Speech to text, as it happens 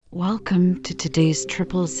Welcome to today's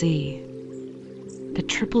Triple Z. The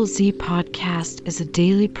Triple Z podcast is a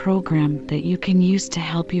daily program that you can use to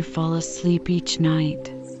help you fall asleep each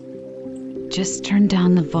night. Just turn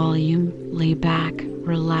down the volume, lay back,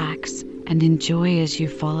 relax, and enjoy as you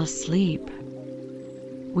fall asleep.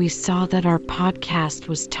 We saw that our podcast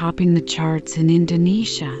was topping the charts in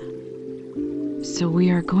Indonesia, so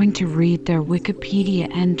we are going to read their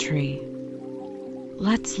Wikipedia entry.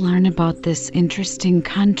 Let's learn about this interesting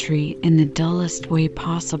country in the dullest way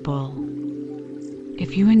possible.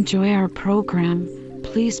 If you enjoy our program,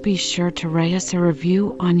 please be sure to write us a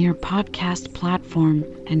review on your podcast platform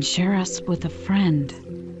and share us with a friend.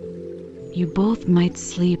 You both might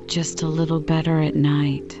sleep just a little better at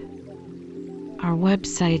night. Our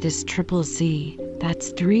website is Triple Z,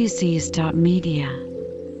 that's 3zs.media.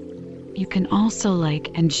 You can also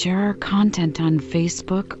like and share our content on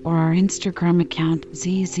Facebook or our Instagram account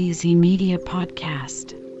ZZZ Media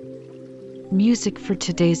Podcast. Music for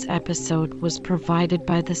today's episode was provided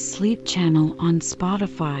by the Sleep Channel on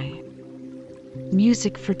Spotify.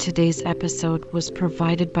 Music for today's episode was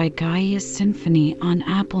provided by Gaia Symphony on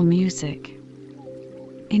Apple Music.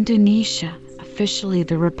 Indonesia, officially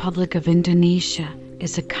the Republic of Indonesia,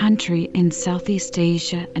 is a country in Southeast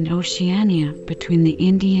Asia and Oceania between the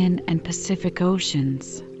Indian and Pacific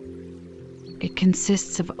Oceans. It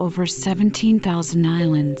consists of over 17,000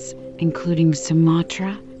 islands, including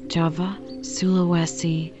Sumatra, Java,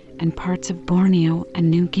 Sulawesi, and parts of Borneo and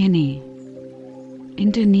New Guinea.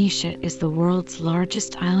 Indonesia is the world's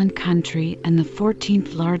largest island country and the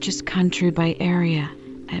 14th largest country by area,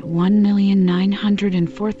 at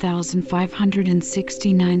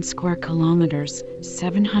 1,904,569 square kilometers,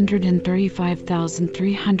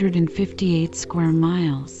 735,358 square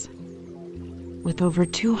miles. With over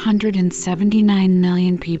 279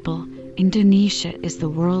 million people, Indonesia is the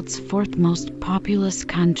world's fourth most populous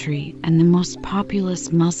country and the most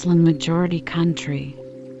populous Muslim-majority country.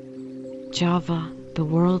 Java, the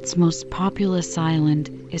world's most populous island,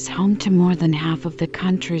 is home to more than half of the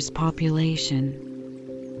country's population.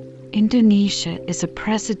 Indonesia is a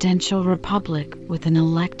presidential republic with an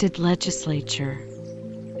elected legislature.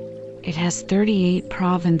 It has 38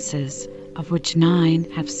 provinces, of which 9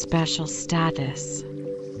 have special status.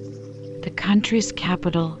 The country's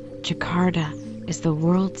capital, Jakarta, is the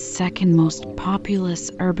world's second most populous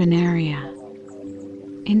urban area.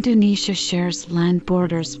 Indonesia shares land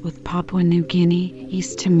borders with Papua New Guinea,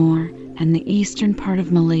 East Timor, and the eastern part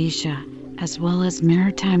of Malaysia, as well as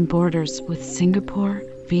maritime borders with Singapore,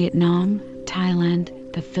 Vietnam, Thailand,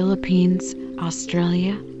 the Philippines,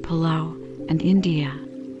 Australia, Palau, and India.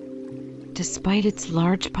 Despite its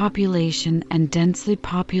large population and densely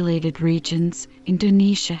populated regions,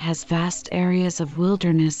 Indonesia has vast areas of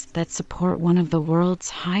wilderness that support one of the world's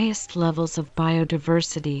highest levels of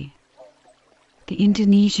biodiversity. The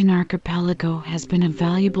Indonesian archipelago has been a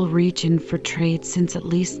valuable region for trade since at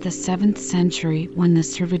least the 7th century, when the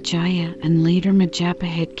Srivijaya and later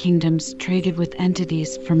Majapahit kingdoms traded with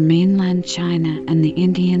entities from mainland China and the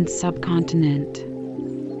Indian subcontinent.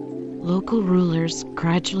 Local rulers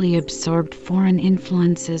gradually absorbed foreign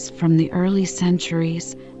influences from the early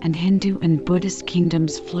centuries, and Hindu and Buddhist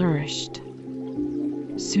kingdoms flourished.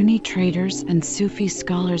 Sunni traders and Sufi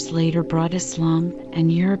scholars later brought Islam,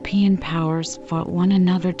 and European powers fought one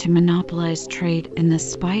another to monopolize trade in the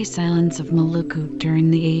Spice Islands of Maluku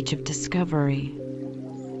during the Age of Discovery.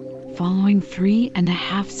 Following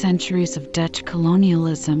 3.5 centuries of Dutch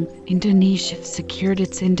colonialism, Indonesia secured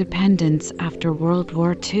its independence after World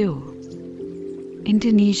War II.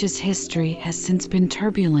 Indonesia's history has since been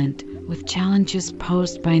turbulent, with challenges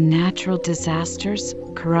posed by natural disasters,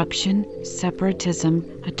 corruption, separatism,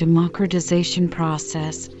 a democratization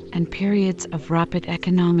process, and periods of rapid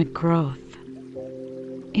economic growth.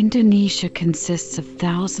 Indonesia consists of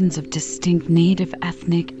thousands of distinct native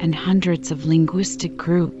ethnic and hundreds of linguistic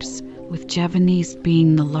groups, with Javanese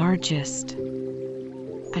being the largest.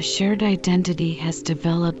 A shared identity has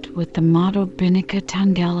developed with the motto Bhinneka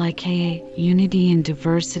Tunggal Ika, unity in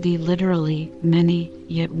diversity, literally, many,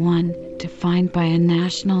 yet one, defined by a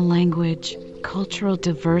national language, cultural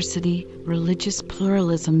diversity, religious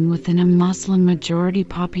pluralism within a Muslim-majority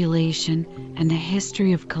population, and a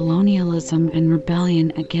history of colonialism and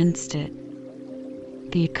rebellion against it.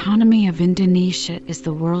 The economy of Indonesia is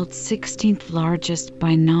the world's 16th largest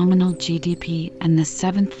by nominal GDP and the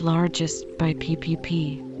 7th largest by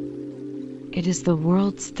PPP. It is the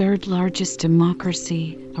world's 3rd largest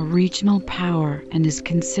democracy, a regional power, and is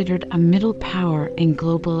considered a middle power in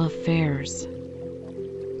global affairs.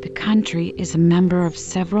 The country is a member of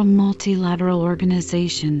several multilateral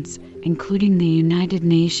organizations, including the United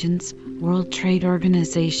Nations, World Trade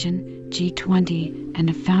Organization, G20, and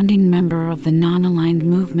a founding member of the Non-Aligned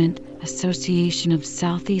Movement, Association of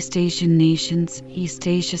Southeast Asian Nations, East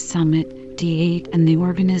Asia Summit, D8, and the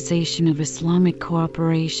Organization of Islamic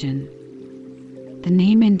Cooperation. The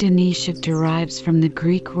name Indonesia derives from the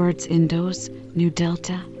Greek words Indos, New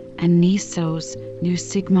Delta, and Nisos, New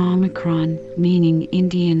Sigma Omicron, meaning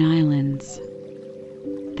Indian Islands.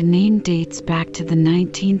 The name dates back to the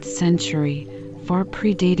 19th century, far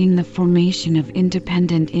predating the formation of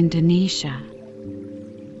independent Indonesia.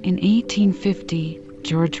 In 1850,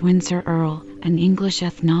 George Windsor Earle, an English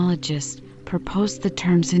ethnologist, proposed the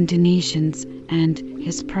terms Indonesians and,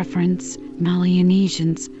 his preference,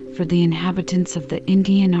 Melanesians, for the inhabitants of the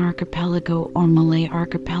Indian archipelago or Malay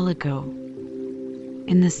archipelago.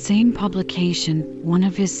 In the same publication, one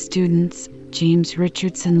of his students, James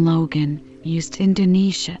Richardson Logan, used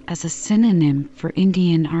Indonesia as a synonym for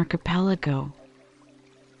Indian archipelago.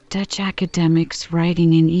 Dutch academics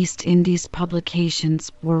writing in East Indies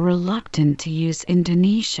publications were reluctant to use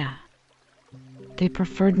Indonesia. They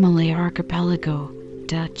preferred Malay archipelago,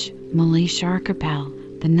 Dutch, Malaysia archipel,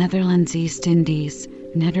 the Netherlands East Indies,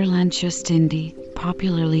 Nederland Oost-Indie,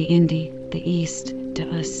 popularly Indie, the East, de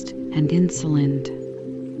Oost, and Insuland.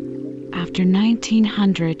 After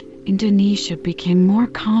 1900, Indonesia became more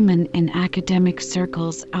common in academic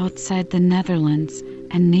circles outside the Netherlands,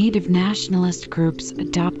 and native nationalist groups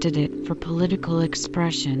adopted it for political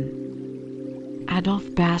expression. Adolf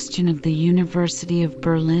Bastian of the University of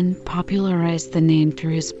Berlin popularized the name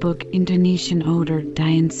through his book Indonesian Oder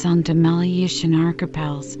die Inseln de Malaysian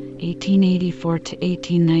Archipels,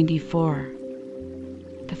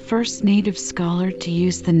 1884–1894. The first native scholar to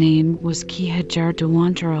use the name was Ki Hajar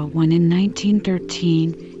Dewantara when in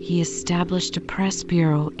 1913 he established a press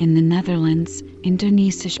bureau in the Netherlands,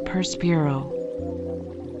 Indonesisch Persbureau.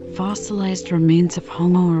 Fossilized remains of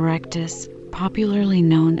Homo erectus, popularly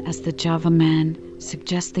known as the Java man,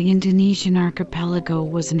 suggest the Indonesian archipelago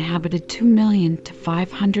was inhabited 2 million to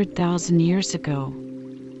 500,000 years ago.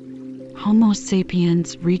 Homo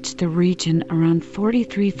sapiens reached the region around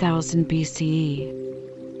 43,000 BCE.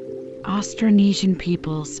 Austronesian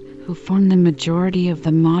peoples, who form the majority of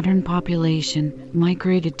the modern population,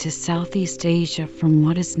 migrated to Southeast Asia from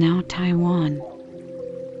what is now Taiwan.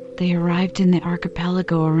 They arrived in the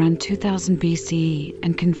archipelago around 2000 BCE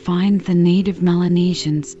and confined the native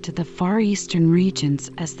Melanesians to the far eastern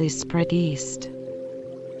regions as they spread east.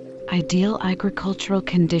 Ideal agricultural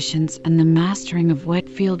conditions and the mastering of wet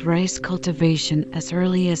field rice cultivation as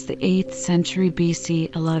early as the 8th century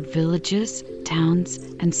BC allowed villages, towns,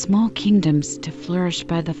 and small kingdoms to flourish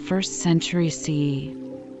by the 1st century CE.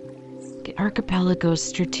 The archipelago's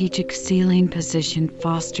strategic sea lane position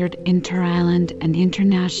fostered inter-island and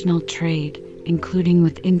international trade, including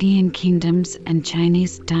with Indian kingdoms and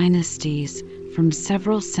Chinese dynasties from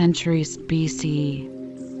several centuries BCE.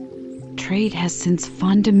 Trade has since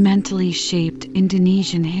fundamentally shaped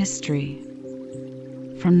Indonesian history.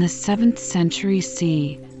 From the 7th century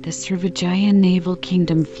CE, the Srivijaya naval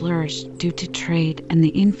kingdom flourished due to trade and the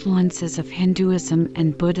influences of Hinduism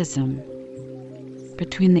and Buddhism.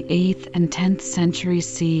 Between the 8th and 10th century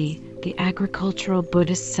CE, the agricultural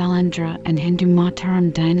Buddhist Selendra and Hindu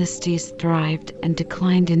Mataram dynasties thrived and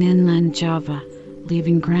declined in inland Java,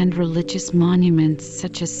 leaving grand religious monuments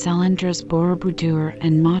such as Selendra's Borobudur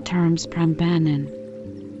and Mataram's Prambanan.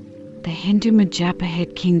 The Hindu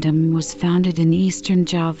Majapahit kingdom was founded in eastern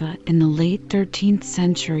Java in the late 13th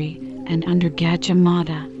century, and under Gajah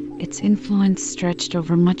Mada, its influence stretched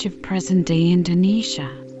over much of present-day Indonesia.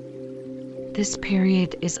 This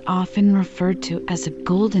period is often referred to as a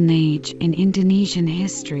golden age in Indonesian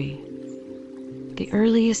history. The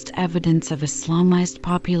earliest evidence of Islamized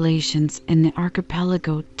populations in the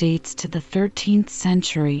archipelago dates to the 13th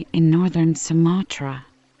century in northern Sumatra.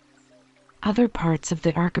 Other parts of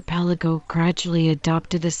the archipelago gradually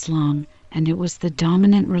adopted Islam, and it was the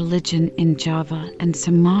dominant religion in Java and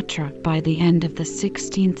Sumatra by the end of the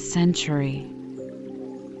 16th century.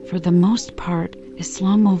 For the most part,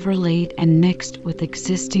 Islam overlaid and mixed with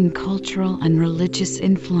existing cultural and religious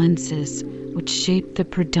influences, which shaped the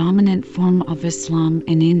predominant form of Islam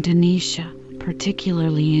in Indonesia,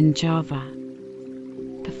 particularly in Java.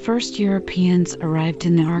 The first Europeans arrived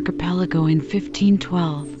in the archipelago in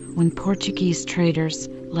 1512, when Portuguese traders,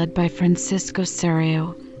 led by Francisco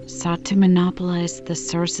Serrao, sought to monopolize the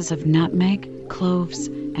sources of nutmeg, cloves,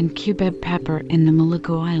 and cubeb pepper in the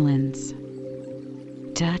Maluku Islands.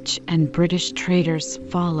 Dutch and British traders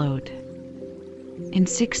followed. In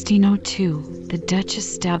 1602, the Dutch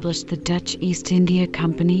established the Dutch East India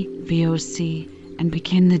Company, VOC, and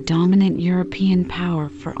became the dominant European power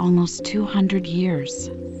for almost 200 years.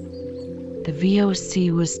 The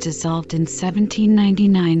VOC was dissolved in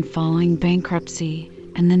 1799 following bankruptcy,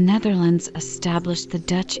 and the Netherlands established the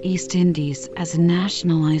Dutch East Indies as a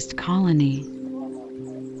nationalized colony.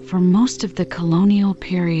 For most of the colonial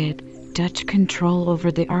period, Dutch control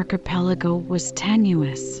over the archipelago was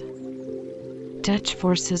tenuous. Dutch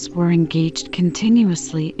forces were engaged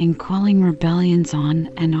continuously in quelling rebellions on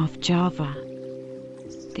and off Java.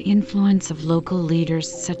 The influence of local leaders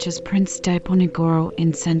such as Prince Diponegoro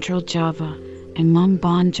in central Java, Imam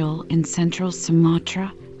Bonjol in central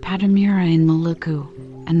Sumatra, Patimura in Maluku,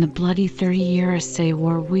 and the bloody 30-year Aceh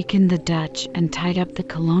War weakened the Dutch and tied up the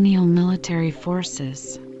colonial military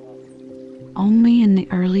forces. Only in the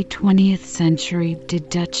early 20th century did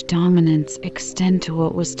Dutch dominance extend to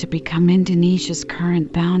what was to become Indonesia's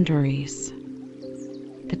current boundaries.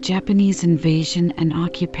 The Japanese invasion and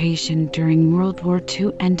occupation during World War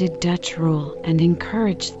II ended Dutch rule and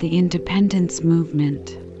encouraged the independence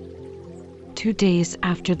movement. 2 days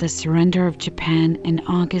after the surrender of Japan in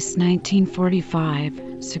August 1945,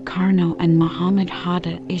 Sukarno and Muhammad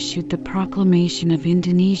Hatta issued the Proclamation of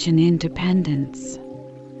Indonesian Independence.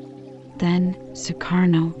 Then,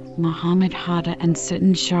 Sukarno, Muhammad Hatta and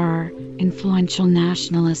Sutan Sharar, influential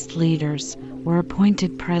nationalist leaders, were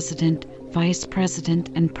appointed president, vice president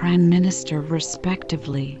and prime minister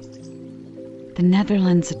respectively. The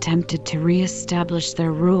Netherlands attempted to re-establish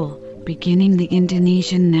their rule, beginning the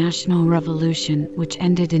Indonesian National Revolution, which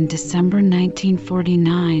ended in December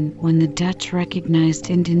 1949 when the Dutch recognized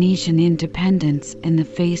Indonesian independence in the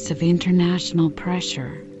face of international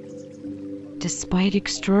pressure. Despite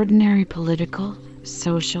extraordinary political,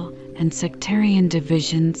 social, and sectarian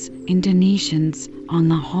divisions, Indonesians, on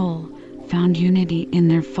the whole, found unity in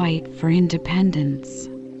their fight for independence.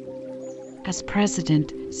 As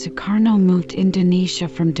president, Sukarno moved Indonesia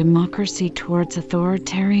from democracy towards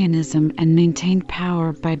authoritarianism and maintained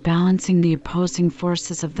power by balancing the opposing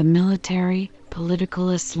forces of the military,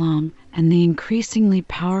 political Islam, and the increasingly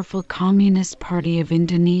powerful Communist Party of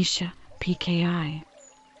Indonesia, PKI.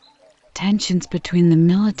 Tensions between the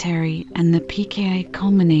military and the PKI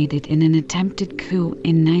culminated in an attempted coup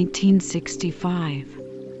in 1965.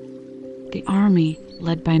 The army,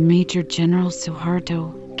 led by Major General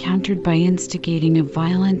Suharto, countered by instigating a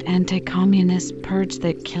violent anti-communist purge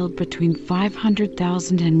that killed between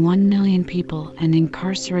 500,000 and 1 million people and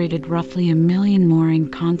incarcerated roughly 1 million more in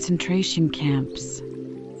concentration camps.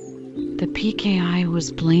 The PKI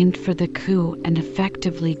was blamed for the coup and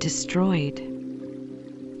effectively destroyed.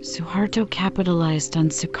 Suharto capitalized on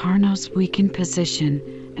Sukarno's weakened position,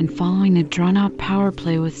 and following a drawn-out power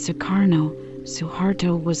play with Sukarno,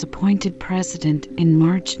 Suharto was appointed president in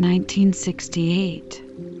March 1968.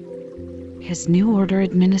 His New Order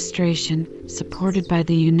administration, supported by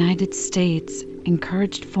the United States,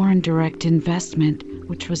 encouraged foreign direct investment,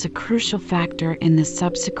 which was a crucial factor in the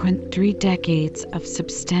subsequent 3 decades of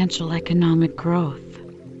substantial economic growth.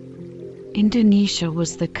 Indonesia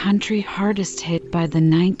was the country hardest hit by the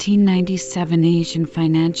 1997 Asian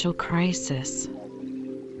financial crisis.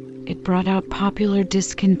 It brought out popular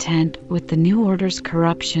discontent with the New Order's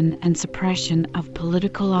corruption and suppression of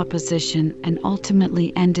political opposition and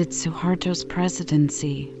ultimately ended Suharto's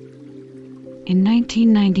presidency. In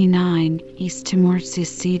 1999, East Timor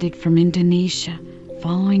seceded from Indonesia,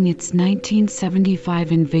 following its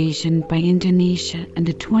 1975 invasion by Indonesia and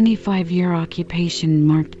a 25-year occupation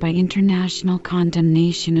marked by international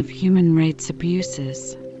condemnation of human rights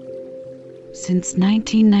abuses. Since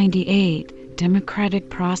 1998, democratic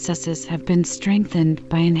processes have been strengthened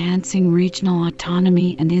by enhancing regional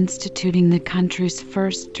autonomy and instituting the country's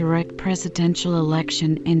first direct presidential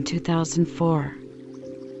election in 2004.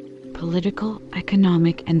 Political,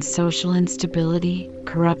 economic, and social instability,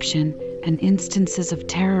 corruption, and instances of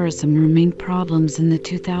terrorism remain problems in the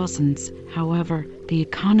 2000s. However, the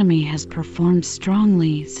economy has performed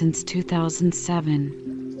strongly since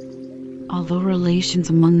 2007. Although relations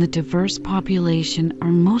among the diverse population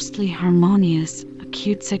are mostly harmonious,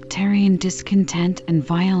 acute sectarian discontent and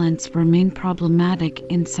violence remain problematic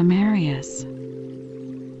in some areas.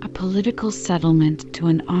 A political settlement to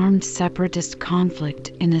an armed separatist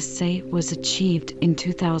conflict in Aceh was achieved in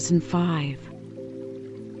 2005.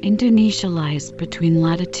 Indonesia lies between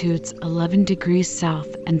latitudes 11 degrees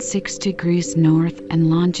south and 6 degrees north and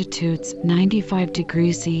longitudes 95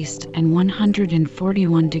 degrees east and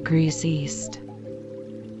 141 degrees east.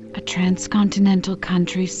 A transcontinental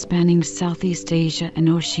country spanning Southeast Asia and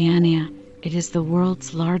Oceania, it is the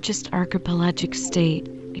world's largest archipelagic state,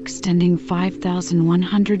 extending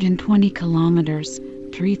 5,120 kilometers,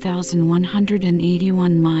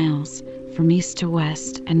 3,181 miles, from east to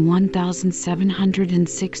west and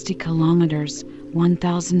 1,760 kilometers,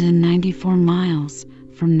 1,094 miles,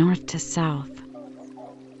 from north to south.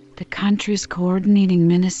 The country's coordinating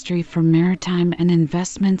Ministry for Maritime and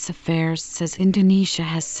Investments Affairs says Indonesia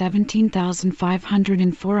has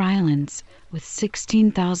 17,504 islands, with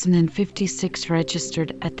 16,056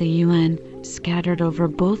 registered at the UN, scattered over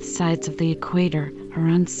both sides of the equator,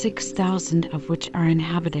 around 6,000 of which are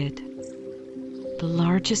inhabited. The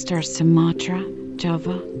largest are Sumatra,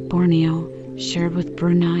 Java, Borneo, shared with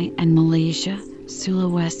Brunei and Malaysia,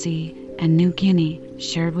 Sulawesi, and New Guinea,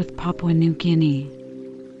 shared with Papua New Guinea.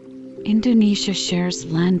 Indonesia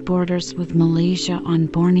shares land borders with Malaysia on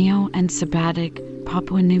Borneo and Sabatic,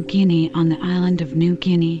 Papua New Guinea on the island of New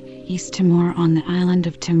Guinea, East Timor on the island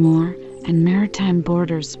of Timor, and maritime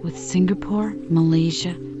borders with Singapore,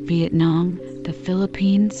 Malaysia, Vietnam, the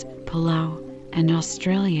Philippines, Palau, and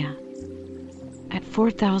Australia. At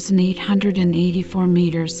 4,884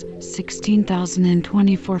 meters,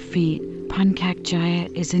 16,024 feet, Puncak Jaya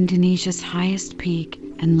is Indonesia's highest peak,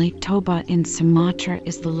 and Lake Toba in Sumatra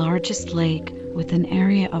is the largest lake, with an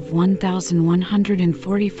area of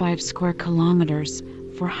 1,145 square kilometers,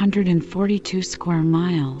 442 square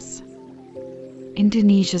miles.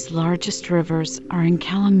 Indonesia's largest rivers are in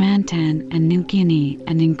Kalimantan and New Guinea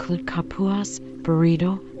and include Kapuas,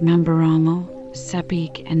 Barito, Mamberamo,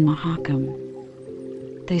 Sepik, and Mahakam.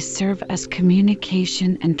 They serve as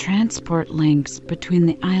communication and transport links between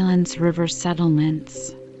the island's river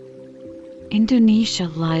settlements.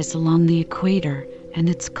 Indonesia lies along the equator, and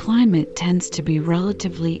its climate tends to be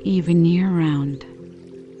relatively even year-round.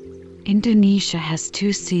 Indonesia has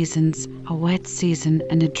 2 seasons, a wet season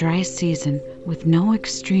and a dry season, with no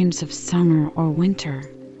extremes of summer or winter.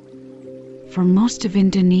 For most of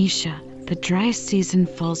Indonesia, the dry season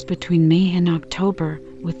falls between May and October,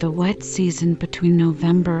 with the wet season between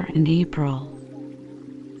November and April.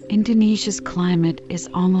 Indonesia's climate is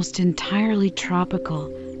almost entirely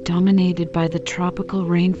tropical, dominated by the tropical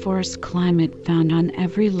rainforest climate found on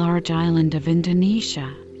every large island of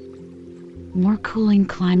Indonesia. More cooling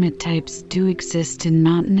climate types do exist in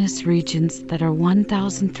mountainous regions that are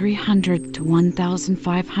 1,300 to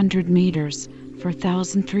 1,500 meters,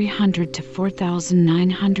 4,300 to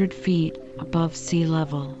 4,900 feet above sea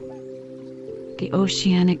level. The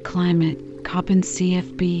oceanic climate, Köppen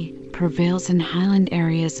CFB, prevails in highland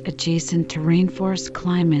areas adjacent to rainforest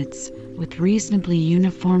climates, with reasonably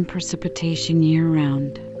uniform precipitation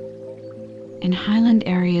year-round. In highland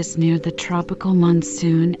areas near the tropical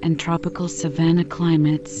monsoon and tropical savanna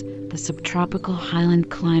climates, the subtropical highland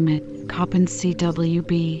climate, Köppen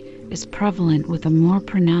CWB, is prevalent with a more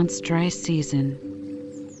pronounced dry season.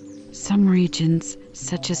 Some regions,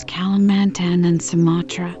 such as Kalimantan and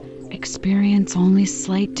Sumatra, experience only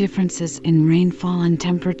slight differences in rainfall and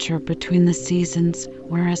temperature between the seasons,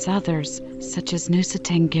 whereas others, such as Nusa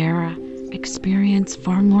Tenggara, experience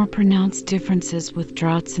far more pronounced differences with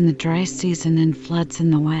droughts in the dry season and floods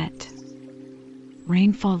in the wet.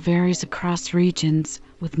 Rainfall varies across regions,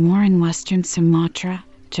 with more in western Sumatra,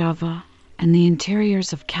 Java, and the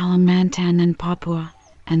interiors of Kalimantan and Papua,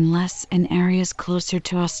 and less in areas closer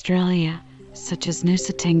to Australia, such as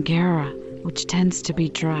Nusa Tenggara, which tends to be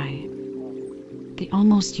dry. The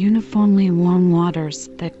almost uniformly warm waters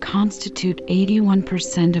that constitute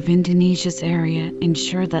 81% of Indonesia's area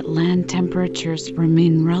ensure that land temperatures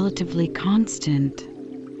remain relatively constant.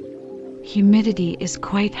 Humidity is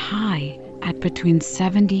quite high, at between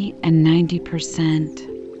 70 and 90%.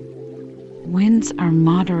 Winds are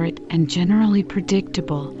moderate and generally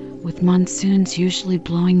predictable, with monsoons usually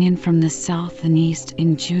blowing in from the south and east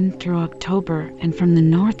in June through October and from the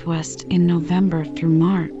northwest in November through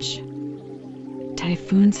March.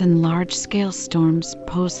 Typhoons and large-scale storms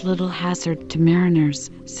pose little hazard to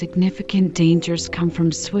mariners. Significant dangers come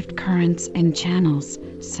from swift currents and channels,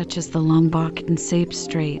 such as the Lombok and Sape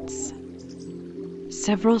Straits.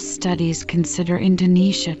 Several studies consider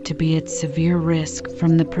Indonesia to be at severe risk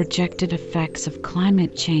from the projected effects of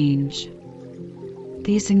climate change.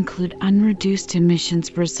 These include unreduced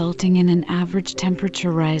emissions resulting in an average temperature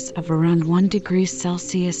rise of around 1 degree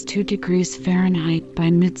Celsius 2 degrees Fahrenheit by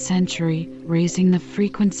mid-century, raising the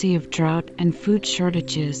frequency of drought and food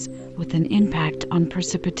shortages, with an impact on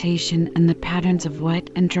precipitation and the patterns of wet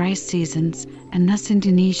and dry seasons, and thus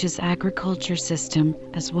Indonesia's agriculture system,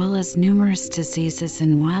 as well as numerous diseases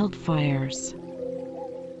and wildfires.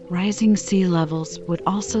 Rising sea levels would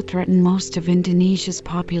also threaten most of Indonesia's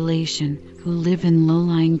population, who live in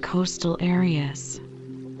low-lying coastal areas.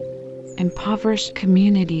 Impoverished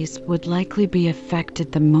communities would likely be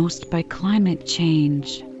affected the most by climate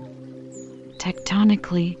change.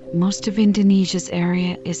 Tectonically, most of Indonesia's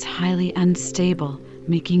area is highly unstable,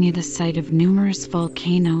 making it a site of numerous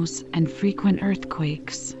volcanoes and frequent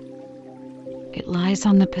earthquakes. It lies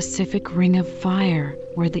on the Pacific Ring of Fire,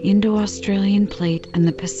 where the Indo-Australian Plate and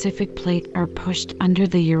the Pacific Plate are pushed under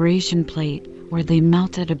the Eurasian Plate, where they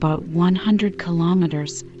melt at about 100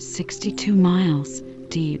 kilometers, 62 miles,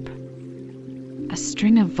 deep. A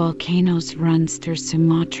string of volcanoes runs through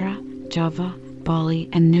Sumatra, Java, Bali,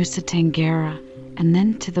 and Nusa Tenggara, and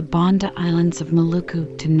then to the Banda Islands of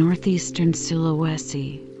Maluku to northeastern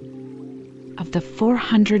Sulawesi. Of the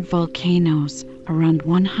 400 volcanoes, around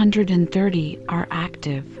 130 are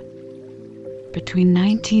active. Between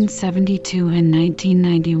 1972 and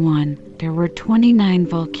 1991, there were 29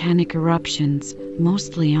 volcanic eruptions,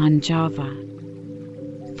 mostly on Java.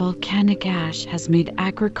 Volcanic ash has made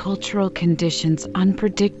agricultural conditions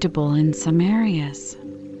unpredictable in some areas.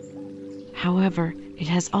 However, it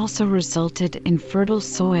has also resulted in fertile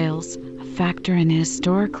soils, a factor in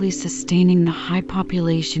historically sustaining the high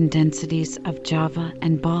population densities of Java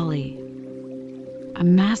and Bali. A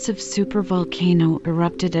massive supervolcano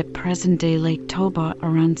erupted at present-day Lake Toba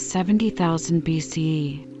around 70,000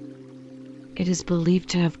 BCE. It is believed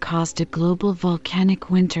to have caused a global volcanic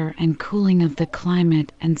winter and cooling of the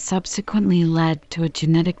climate and subsequently led to a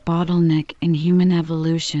genetic bottleneck in human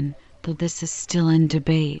evolution, though this is still in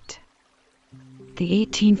debate. The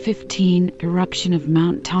 1815 eruption of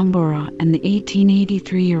Mount Tambora and the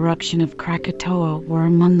 1883 eruption of Krakatoa were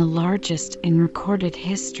among the largest in recorded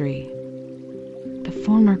history. The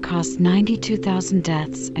former caused 92,000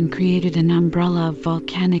 deaths and created an umbrella of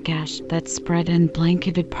volcanic ash that spread and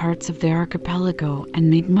blanketed parts of the archipelago and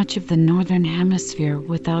made much of the northern hemisphere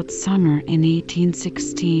without summer in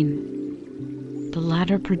 1816. The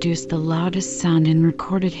latter produced the loudest sound in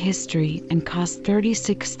recorded history and caused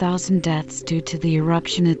 36,000 deaths due to the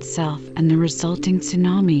eruption itself and the resulting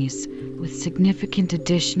tsunamis, with significant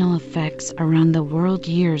additional effects around the world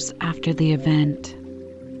years after the event.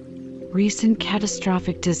 Recent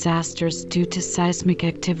catastrophic disasters due to seismic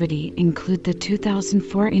activity include the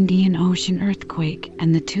 2004 Indian Ocean earthquake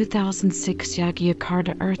and the 2006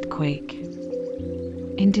 Yogyakarta earthquake.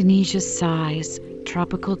 Indonesia's size,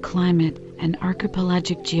 tropical climate, and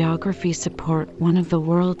archipelagic geography support one of the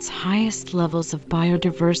world's highest levels of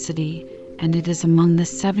biodiversity, and it is among the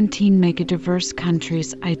 17 megadiverse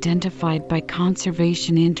countries identified by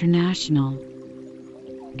Conservation International.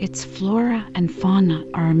 Its flora and fauna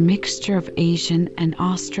are a mixture of Asian and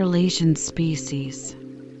Australasian species.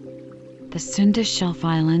 The Sunda Shelf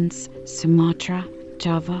Islands, Sumatra,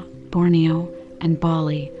 Java, Borneo, and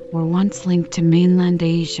Bali were once linked to mainland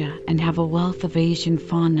Asia and have a wealth of Asian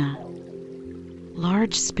fauna.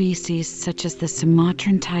 Large species such as the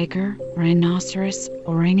Sumatran tiger, rhinoceros,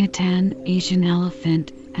 orangutan, Asian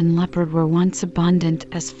elephant, and leopard were once abundant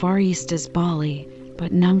as far east as Bali,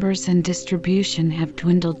 but numbers and distribution have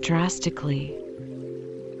dwindled drastically.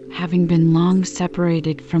 Having been long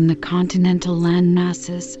separated from the continental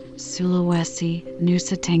landmasses, Sulawesi,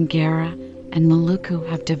 Nusa Tenggara, and Maluku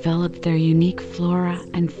have developed their unique flora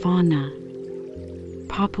and fauna.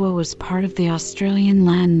 Papua was part of the Australian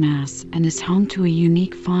landmass and is home to a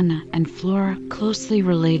unique fauna and flora closely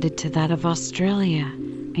related to that of Australia,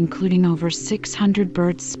 including over 600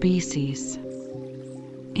 bird species.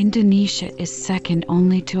 Indonesia is second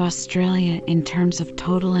only to Australia in terms of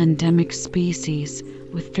total endemic species,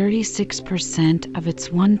 with 36% of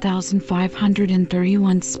its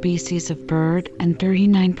 1,531 species of bird and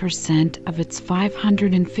 39% of its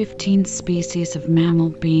 515 species of mammal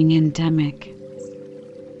being endemic.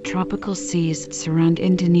 Tropical seas surround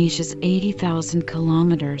Indonesia's 80,000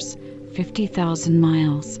 kilometers, 50,000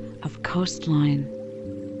 miles, of coastline.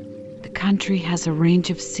 The country has a range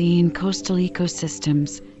of sea and coastal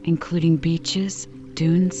ecosystems, including beaches,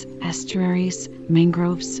 dunes, estuaries,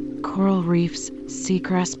 mangroves, coral reefs,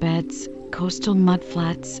 seagrass beds, coastal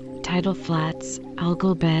mudflats, tidal flats,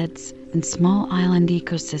 algal beds, and small island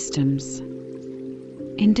ecosystems.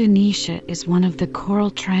 Indonesia is one of the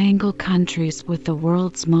Coral Triangle countries with the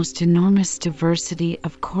world's most enormous diversity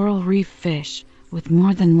of coral reef fish, with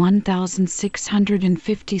more than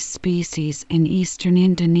 1,650 species in eastern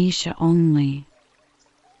Indonesia only.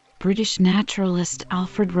 British naturalist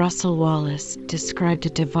Alfred Russel Wallace described a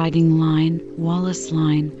dividing line, Wallace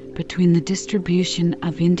Line, between the distribution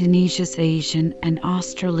of Indonesia's Asian and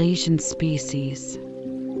Australasian species.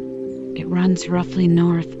 It runs roughly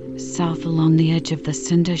north-south along the edge of the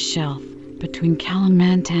Sunda Shelf, between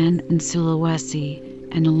Kalimantan and Sulawesi,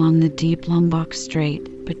 and along the deep Lombok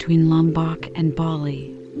Strait, between Lombok and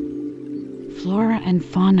Bali. Flora and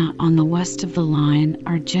fauna on the west of the line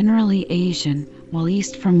are generally Asian, while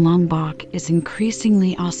east from Lombok is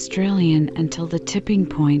increasingly Australian until the tipping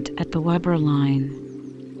point at the Weber Line.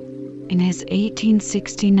 In his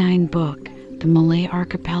 1869 book, The Malay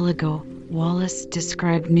Archipelago, Wallace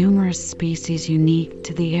described numerous species unique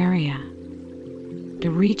to the area.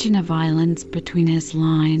 The region of islands between his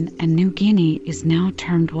line and New Guinea is now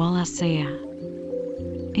termed Wallacea.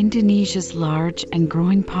 Indonesia's large and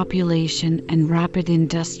growing population and rapid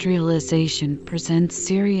industrialization present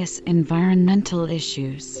serious environmental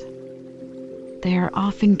issues. They are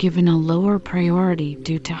often given a lower priority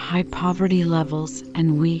due to high poverty levels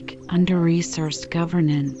and weak, under-resourced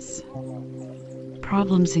governance.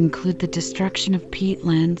 Problems include the destruction of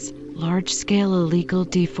peatlands, large-scale illegal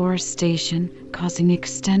deforestation causing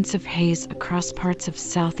extensive haze across parts of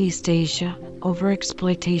Southeast Asia,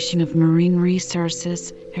 overexploitation of marine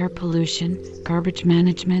resources, air pollution, garbage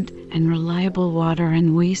management, and reliable water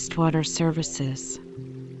and wastewater services.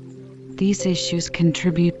 These issues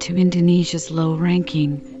contribute to Indonesia's low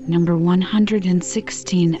ranking, number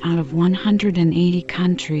 116 out of 180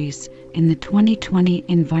 countries, in the 2020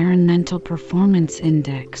 Environmental Performance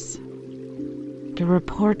Index. The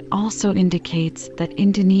report also indicates that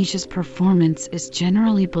Indonesia's performance is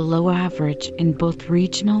generally below average in both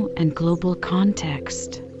regional and global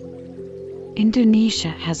context.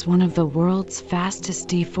 Indonesia has one of the world's fastest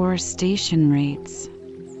deforestation rates.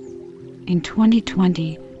 In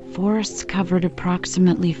 2020, forests covered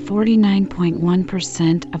approximately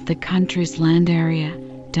 49.1% of the country's land area,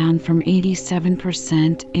 down from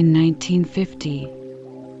 87% in 1950.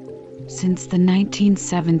 Since the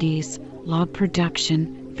 1970s, log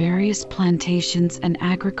production, various plantations and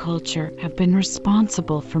agriculture have been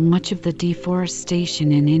responsible for much of the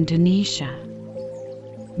deforestation in Indonesia.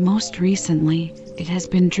 Most recently, it has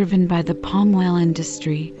been driven by the palm oil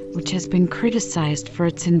industry, which has been criticized for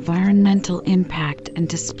its environmental impact and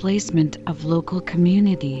displacement of local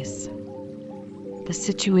communities. The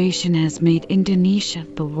situation has made Indonesia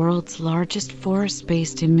the world's largest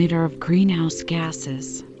forest-based emitter of greenhouse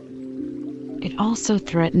gases. It also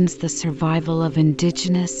threatens the survival of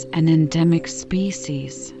indigenous and endemic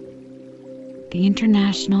species. The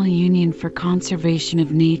International Union for Conservation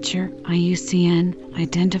of Nature, IUCN,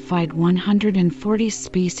 identified 140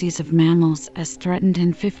 species of mammals as threatened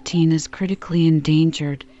and 15 as critically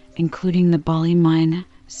endangered, including the Bali myna,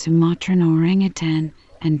 Sumatran orangutan,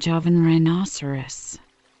 and Javan rhinoceros.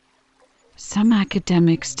 Some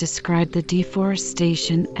academics describe the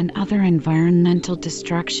deforestation and other environmental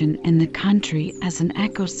destruction in the country as an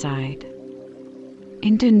ecocide.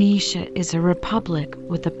 Indonesia is a republic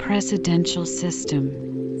with a presidential system.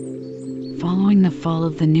 Following the fall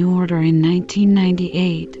of the new order in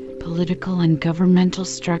 1998, political and governmental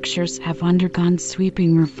structures have undergone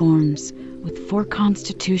sweeping reforms, with 4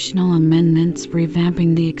 constitutional amendments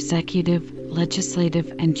revamping the executive,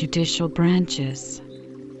 legislative, and judicial branches.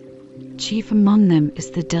 Chief among them is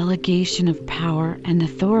the delegation of power and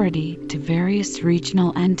authority to various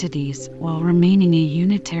regional entities while remaining a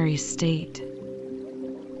unitary state.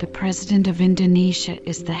 The President of Indonesia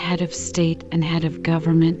is the head of state and head of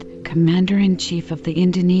government, Commander-in-Chief of the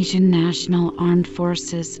Indonesian National Armed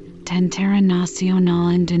Forces, Tentara Nasional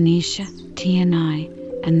Indonesia, TNI,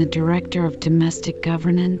 and the Director of Domestic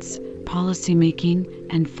Governance, Policymaking,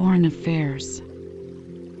 and Foreign Affairs.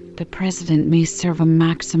 The President may serve a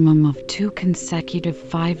maximum of 2 consecutive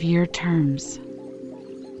 5-year terms.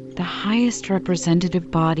 The highest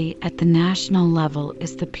representative body at the national level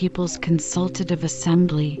is the People's Consultative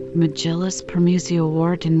Assembly, Majelis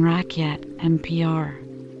Permusyawaratan Rakyat, MPR.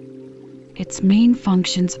 Its main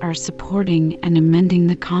functions are supporting and amending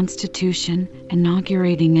the Constitution,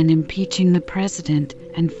 inaugurating and impeaching the President,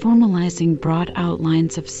 and formalizing broad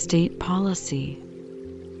outlines of state policy.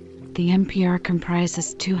 The MPR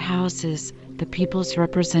comprises 2 houses, the People's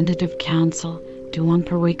Representative Council, Dewan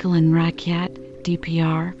Perwakilan Rakyat,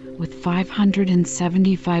 DPR, with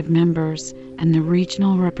 575 members, and the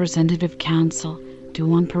Regional Representative Council,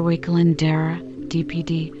 Dewan Perwakilan Daerah,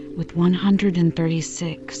 DPD, with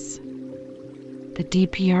 136. The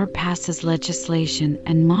DPR passes legislation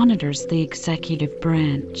and monitors the executive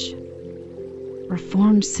branch.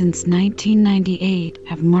 Reforms since 1998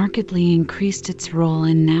 have markedly increased its role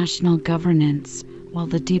in national governance, while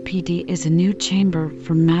the DPD is a new chamber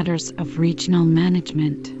for matters of regional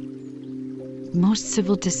management. Most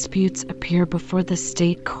civil disputes appear before the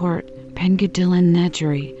State Court, Pengadilan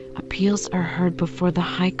Negeri. Appeals are heard before the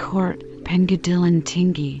High Court, Pengadilan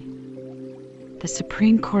Tinggi. The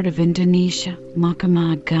Supreme Court of Indonesia,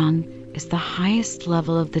 Mahkamah Agung, is the highest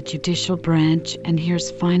level of the judicial branch and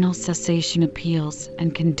hears final cessation appeals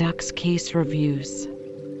and conducts case reviews.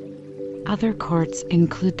 Other courts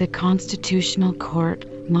include the Constitutional Court,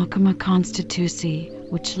 Mahkamah Konstitusi,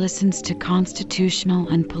 which listens to constitutional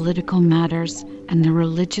and political matters, and the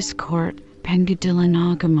religious court, Pengadilan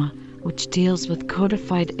Agama, which deals with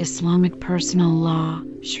codified Islamic personal law,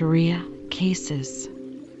 Sharia, cases.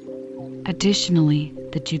 Additionally,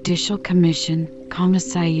 the Judicial Commission,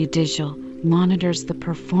 Komisi Yudisial, monitors the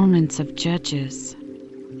performance of judges.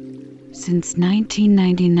 Since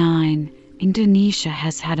 1999, Indonesia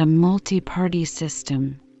has had a multi-party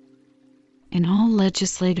system. In all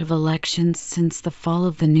legislative elections since the fall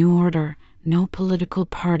of the new order, no political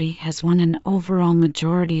party has won an overall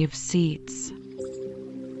majority of seats.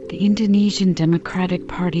 The Indonesian Democratic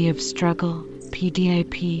Party of Struggle,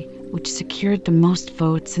 PDIP, which secured the most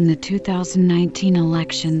votes in the 2019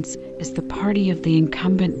 elections, is the party of the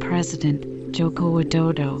incumbent president, Joko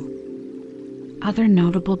Widodo. Other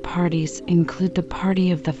notable parties include the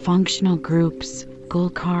Party of the Functional Groups,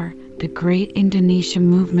 Golkar, the Great Indonesia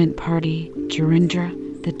Movement Party, Gerindra,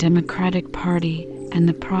 the Democratic Party, and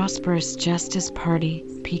the Prosperous Justice Party,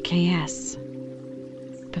 PKS.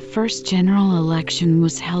 The first general election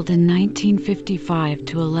was held in 1955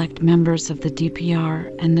 to elect members of the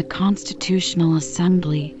DPR and the Constitutional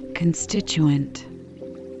Assembly, constituent.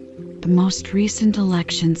 The most recent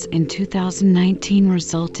elections in 2019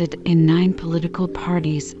 resulted in 9 political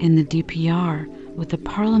parties in the DPR, with a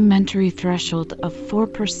parliamentary threshold of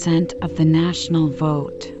 4% of the national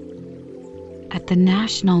vote. At the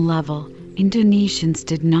national level, Indonesians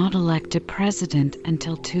did not elect a president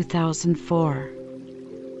until 2004.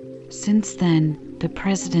 Since then, the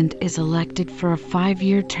president is elected for a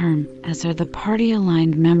 5-year term, as are the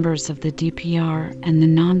party-aligned members of the DPR and the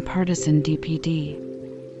non-partisan DPD.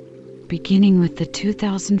 Beginning with the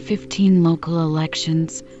 2015 local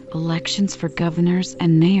elections, elections for governors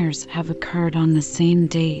and mayors have occurred on the same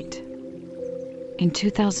date. In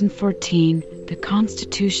 2014, the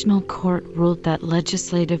Constitutional Court ruled that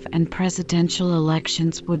legislative and presidential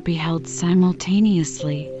elections would be held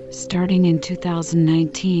simultaneously, starting in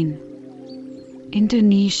 2019.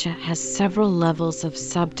 Indonesia has several levels of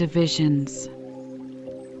subdivisions.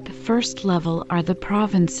 The first level are the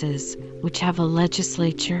provinces, which have a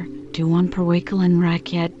legislature, Dewan Perwakilan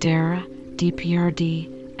Rakyat Daerah, DPRD,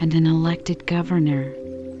 and an elected governor.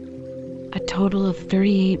 A total of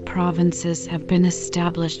 38 provinces have been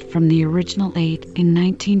established from the original 8 in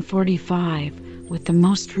 1945, with the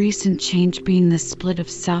most recent change being the split of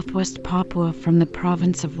Southwest Papua from the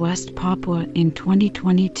province of West Papua in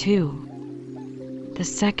 2022. The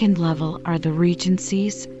second level are the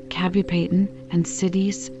regencies, Kabupaten, and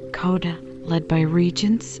cities, Kota, led by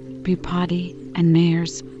regents, Bupati, and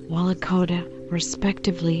mayors, Wali Kota,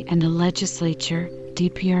 respectively, and a legislature,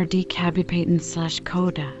 DPRD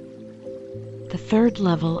Kabupaten/Kota. The third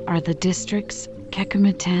level are the districts,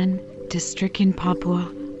 Kecamatan, district in Papua,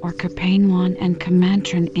 or Kapanwan and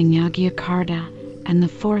Kamantran in Yogyakarta, and the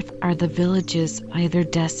fourth are the villages, either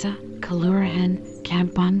Desa, Kelurahan,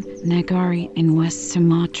 Kampung, Nagari in West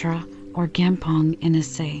Sumatra, or Gampong in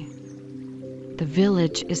Aceh. The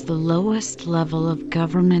village is the lowest level of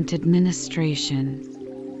government administration.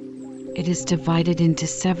 It is divided into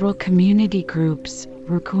several community groups,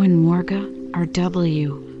 Rukuan Warga,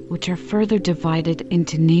 RW, which are further divided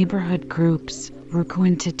into neighborhood groups,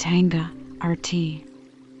 Rukuan Tetangga, RT.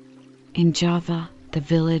 In Java, the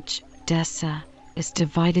village, Desa, is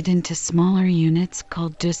divided into smaller units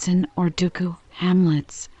called Dusun or Duku,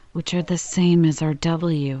 hamlets, which are the same as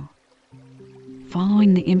RW.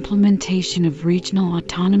 Following the implementation of regional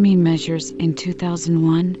autonomy measures in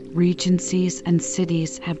 2001, regencies and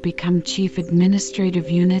cities have become chief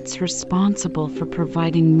administrative units responsible for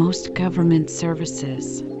providing most government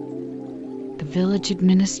services. The village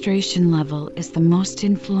administration level is the most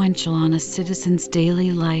influential on a citizen's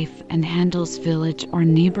daily life and handles village or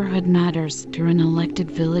neighborhood matters through an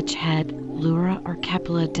elected village head, Lura or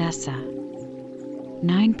Kepala Desa.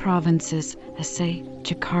 9 provinces, Aceh,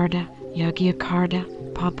 Jakarta, Yogyakarta,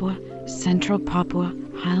 Papua, Central Papua,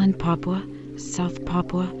 Highland Papua, South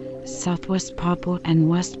Papua, Southwest Papua, and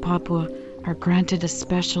West Papua, are granted a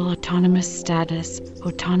special autonomous status,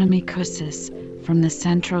 autonomy khusus, from the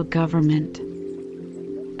central government.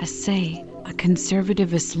 Aceh, a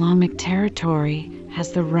conservative Islamic territory,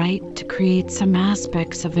 has the right to create some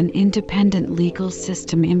aspects of an independent legal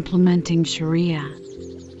system implementing Sharia.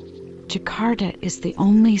 Jakarta is the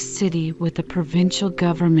only city with a provincial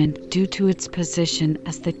government due to its position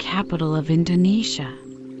as the capital of Indonesia.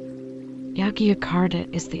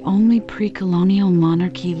 Yogyakarta is the only pre-colonial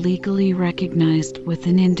monarchy legally recognized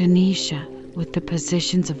within Indonesia, with the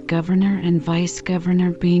positions of governor and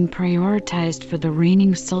vice-governor being prioritized for the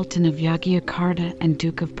reigning Sultan of Yogyakarta and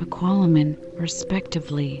Duke of Pakualaman,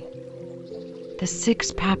 respectively. The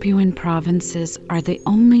 6 Papuan provinces are the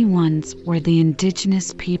only ones where the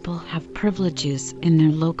indigenous people have privileges in their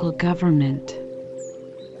local government.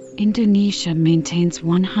 Indonesia maintains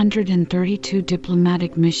 132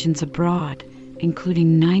 diplomatic missions abroad,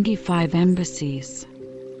 including 95 embassies.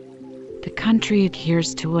 The country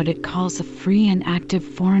adheres to what it calls a free and active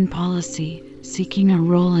foreign policy, seeking a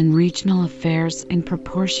role in regional affairs in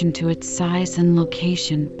proportion to its size and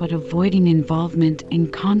location, but avoiding involvement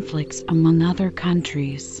in conflicts among other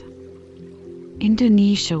countries.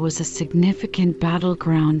 Indonesia was a significant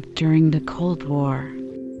battleground during the Cold War.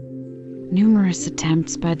 Numerous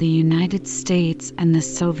attempts by the United States and the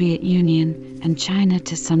Soviet Union, and China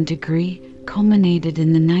to some degree, culminated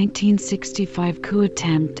in the 1965 coup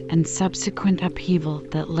attempt and subsequent upheaval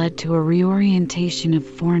that led to a reorientation of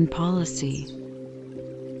foreign policy.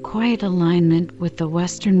 Quiet alignment with the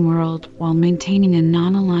Western world while maintaining a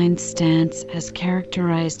non-aligned stance has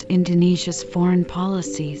characterized Indonesia's foreign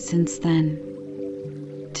policy since then.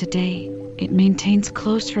 Today, it maintains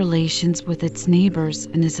close relations with its neighbors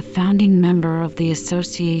and is a founding member of the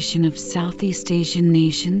Association of Southeast Asian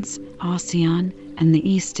Nations, ASEAN, and the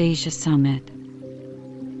East Asia Summit.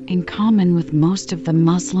 In common with most of the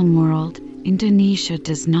Muslim world, Indonesia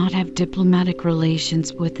does not have diplomatic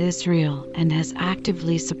relations with Israel and has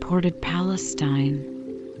actively supported Palestine.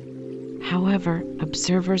 However,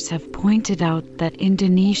 observers have pointed out that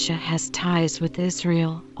Indonesia has ties with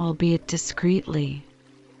Israel, albeit discreetly.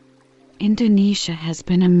 Indonesia has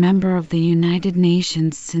been a member of the United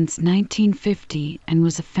Nations since 1950 and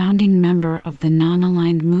was a founding member of the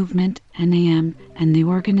Non-Aligned Movement (NAM) and the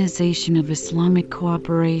Organization of Islamic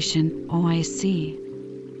Cooperation (OIC).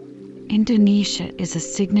 Indonesia is a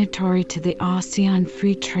signatory to the ASEAN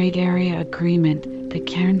Free Trade Area Agreement, the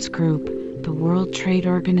Cairns Group, the World Trade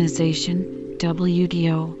Organization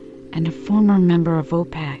 (WTO), and a former member of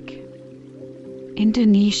OPEC.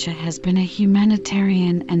 Indonesia has been a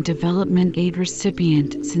humanitarian and development aid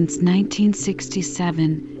recipient since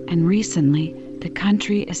 1967, and recently, the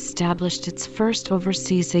country established its first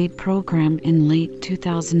overseas aid program in late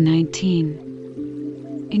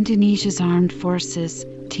 2019. Indonesia's armed forces,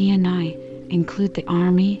 TNI, include the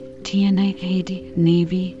Army, TNI AD,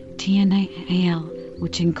 Navy, TNI AL,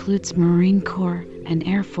 which includes Marine Corps, and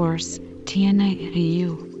Air Force, TNI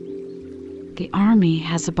AU. The Army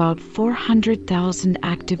has about 400,000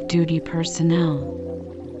 active duty personnel.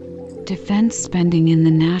 Defense spending in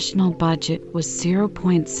the national budget was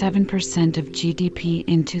 0.7% of GDP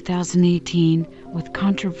in 2018, with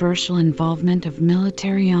controversial involvement of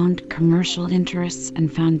military-owned commercial interests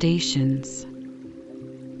and foundations.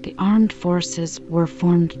 The armed forces were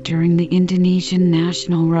formed during the Indonesian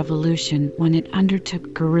National Revolution when it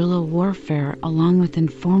undertook guerrilla warfare along with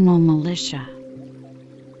informal militia.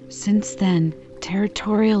 Since then,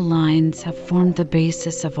 territorial lines have formed the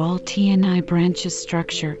basis of all TNI branches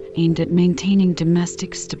structure aimed at maintaining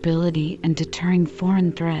domestic stability and deterring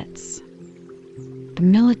foreign threats. The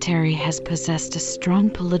military has possessed a strong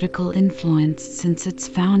political influence since its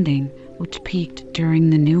founding, which peaked during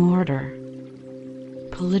the New Order.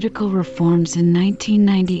 Political reforms in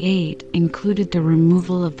 1998 included the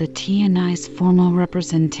removal of the TNI's formal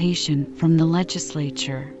representation from the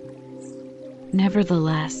legislature.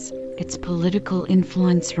 Nevertheless, its political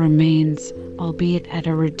influence remains, albeit at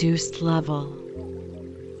a reduced level.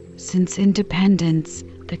 Since independence,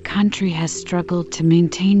 the country has struggled to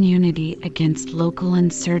maintain unity against local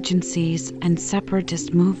insurgencies and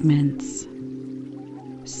separatist movements.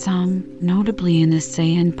 Some, notably in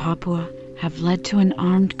Aceh and Papua, have led to an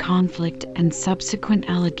armed conflict and subsequent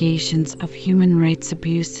allegations of human rights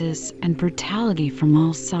abuses and brutality from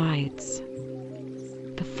all sides.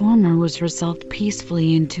 The former was resolved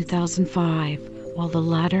peacefully in 2005, while the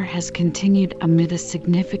latter has continued amid a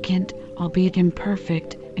significant, albeit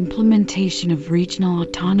imperfect, implementation of regional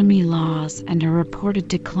autonomy laws and a reported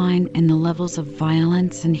decline in the levels of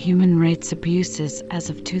violence and human rights abuses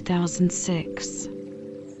as of 2006.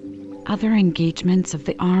 Other engagements of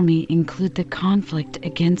the Army include the conflict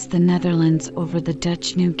against the Netherlands over the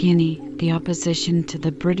Dutch New Guinea, the opposition to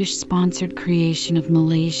the British-sponsored creation of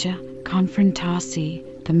Malaysia, Konfrontasi,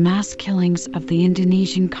 the mass killings of the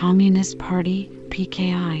Indonesian Communist Party,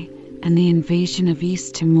 PKI, and the invasion of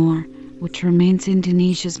East Timor, which remains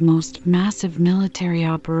Indonesia's most massive military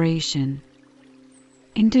operation.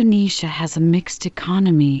 Indonesia has a mixed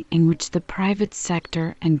economy in which the private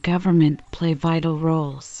sector and government play vital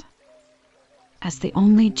roles. As the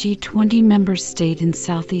only G20 member state in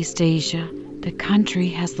Southeast Asia, the country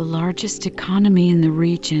has the largest economy in the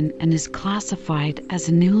region and is classified as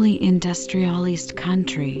a newly industrialized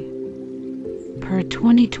country. Per a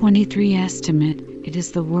 2023 estimate, It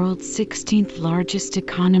is the world's 16th largest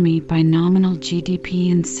economy by nominal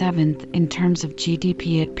GDP and 7th in terms of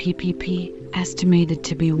GDP at PPP, estimated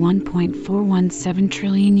to be $1.417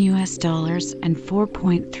 trillion and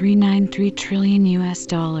 $4.393 trillion,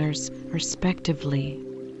 respectively.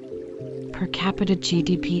 Per capita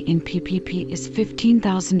GDP in PPP is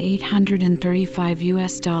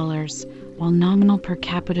 $15,835, while nominal per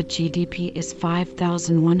capita GDP is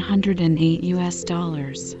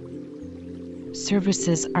 $5,108.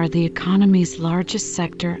 Services are the economy's largest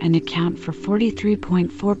sector and account for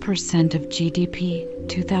 43.4% of GDP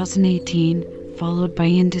 2018, followed by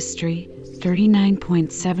industry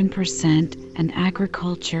 39.7% and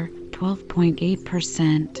agriculture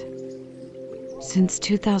 12.8%. Since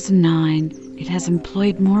 2009, it has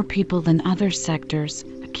employed more people than other sectors,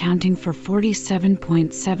 accounting for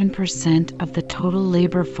 47.7% of the total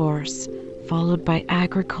labor force, followed by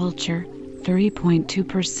agriculture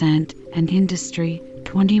 30.2% and industry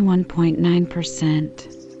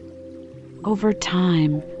 21.9%. Over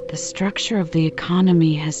time, the structure of the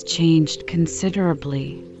economy has changed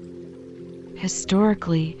considerably.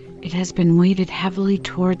 Historically, it has been weighted heavily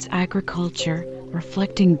towards agriculture,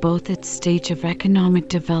 reflecting both its stage of economic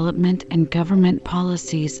development and government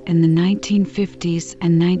policies in the 1950s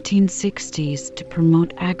and 1960s to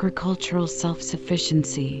promote agricultural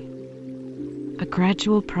self-sufficiency. A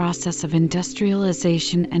gradual process of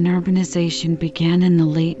industrialization and urbanization began in the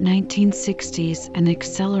late 1960s and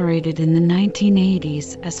accelerated in the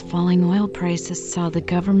 1980s as falling oil prices saw the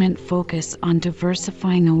government focus on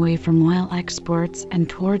diversifying away from oil exports and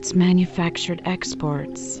towards manufactured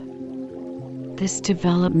exports. This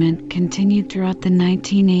development continued throughout the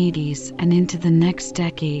 1980s and into the next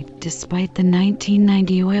decade, despite the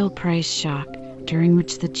 1990 oil price shock, during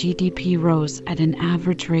which the GDP rose at an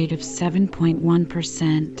average rate of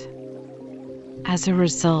 7.1%. As a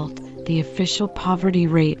result, the official poverty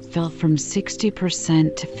rate fell from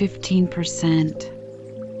 60% to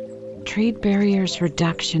 15%. Trade barriers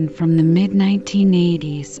reduction from the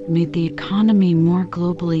mid-1980s made the economy more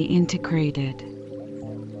globally integrated.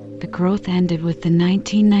 The growth ended with the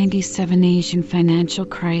 1997 Asian financial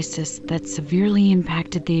crisis that severely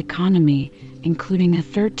impacted the economy, including a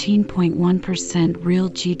 13.1%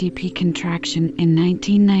 real GDP contraction in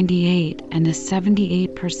 1998 and a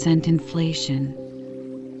 78% inflation.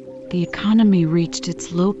 The economy reached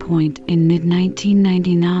its low point in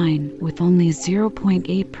mid-1999 with only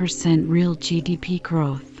 0.8% real GDP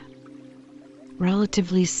growth.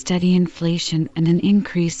 Relatively steady inflation and an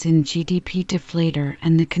increase in GDP deflator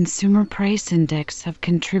and the Consumer Price Index have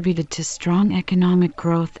contributed to strong economic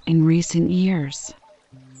growth in recent years.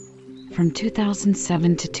 From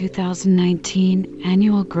 2007 to 2019,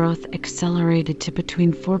 annual growth accelerated to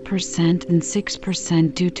between 4% and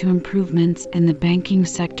 6% due to improvements in the banking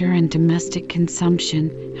sector and domestic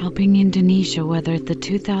consumption, helping Indonesia weather the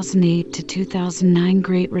 2008 to 2009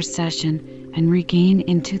 Great Recession and regain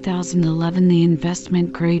in 2011 the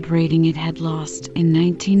investment grade rating it had lost in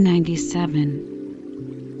 1997.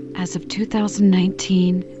 As of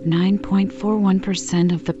 2019,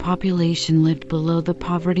 9.41% of the population lived below the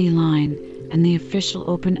poverty line, and the official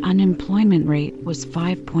open unemployment rate was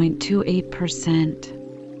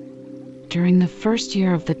 5.28%. During the first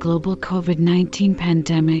year of the global COVID-19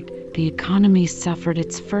 pandemic, the economy suffered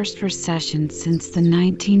its first recession since the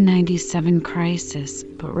 1997 crisis,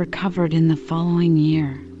 but recovered in the following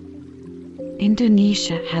year.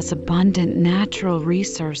 Indonesia has abundant natural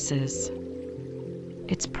resources.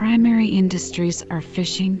 Its primary industries are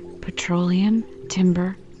fishing, petroleum,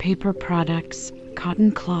 timber, paper products,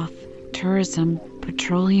 cotton cloth, tourism,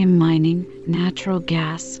 petroleum mining, natural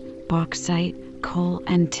gas, bauxite, coal,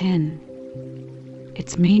 and tin.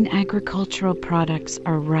 Its main agricultural products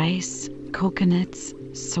are rice, coconuts,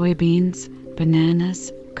 soybeans,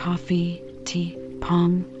 bananas, coffee, tea,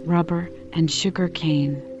 palm, rubber, and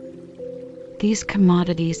sugarcane. These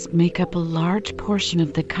commodities make up a large portion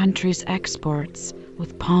of the country's exports,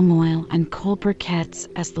 with palm oil and coal briquettes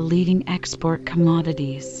as the leading export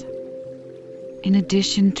commodities. In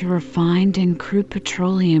addition to refined and crude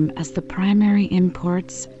petroleum as the primary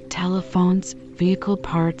imports, telephones, vehicle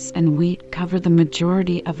parts, and wheat cover the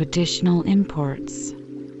majority of additional imports.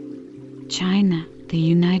 China, the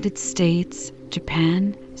United States,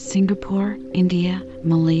 Japan, Singapore, India,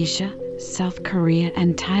 Malaysia, South Korea,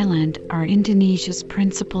 and Thailand are Indonesia's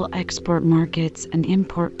principal export markets and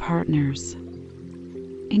import partners.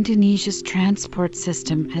 Indonesia's transport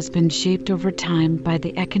system has been shaped over time by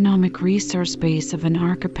the economic resource base of an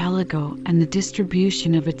archipelago and the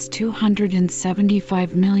distribution of its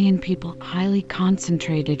 275 million people highly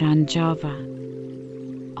concentrated on Java.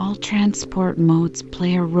 All transport modes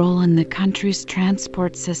play a role in the country's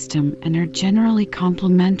transport system and are generally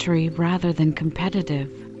complementary rather than competitive.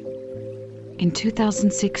 In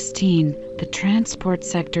 2016, the transport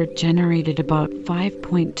sector generated about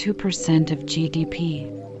 5.2% of GDP.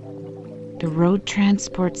 The road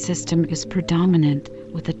transport system is predominant,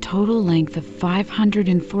 with a total length of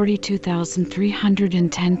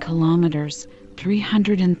 542,310 kilometers,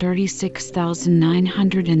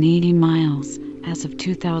 336,980 miles, as of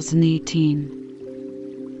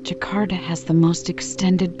 2018. Jakarta has the most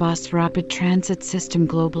extended bus rapid transit system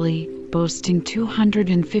globally, boasting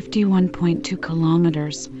 251.2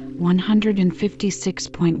 kilometers,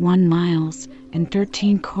 156.1 miles, and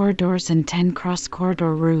 13 corridors and 10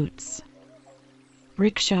 cross-corridor routes.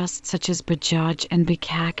 Rickshaws such as Bajaj and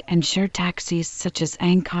Becak and share taxis such as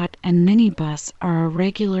Angkot and Minibus are a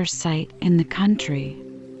regular sight in the country.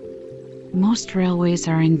 Most railways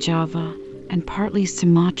are in Java and partly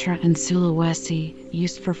Sumatra and Sulawesi,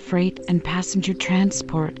 used for freight and passenger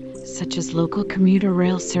transport, such as local commuter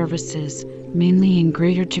rail services, mainly in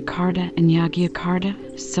Greater Jakarta and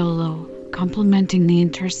Yogyakarta, Solo, complementing the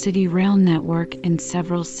intercity rail network in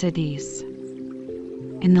several cities.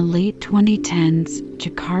 In the late 2010s,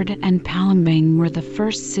 Jakarta and Palembang were the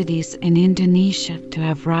first cities in Indonesia to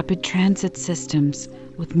have rapid transit systems,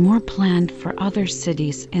 with more planned for other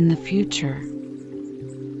cities in the future.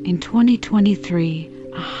 In 2023,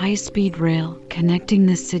 a high-speed rail connecting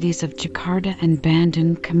the cities of Jakarta and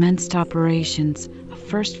Bandung commenced operations, a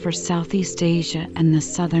first for Southeast Asia and the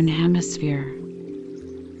Southern Hemisphere.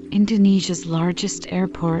 Indonesia's largest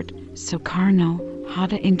airport,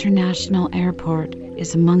 Soekarno-Hatta International Airport,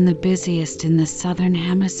 is among the busiest in the Southern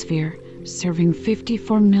Hemisphere, serving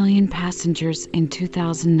 54 million passengers in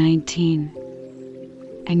 2019.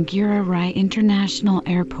 Anggira Rai International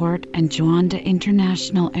Airport and Juanda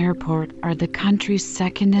International Airport are the country's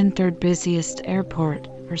second and third busiest airport,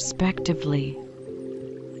 respectively.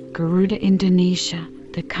 Garuda Indonesia,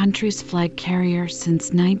 the country's flag carrier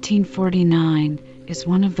since 1949, is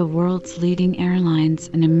one of the world's leading airlines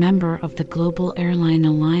and a member of the Global Airline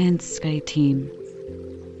Alliance SkyTeam.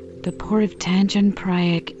 The port of Tanjung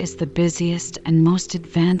Priok is the busiest and most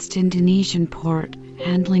advanced Indonesian port,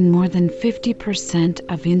 handling more than 50%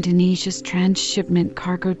 of Indonesia's transshipment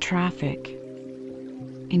cargo traffic.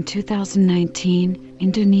 In 2019,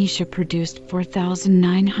 Indonesia produced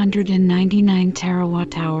 4,999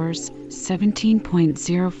 terawatt-hours,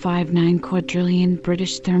 17.059 quadrillion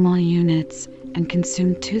British thermal units, and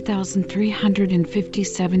consumed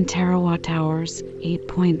 2,357 terawatt-hours,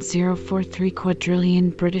 8.043 quadrillion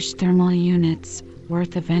British thermal units,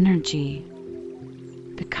 worth of energy.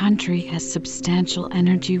 The country has substantial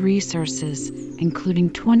energy resources,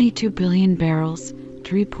 including 22 billion barrels,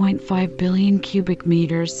 3.5 billion cubic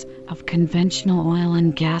meters of conventional oil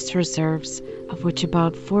and gas reserves, of which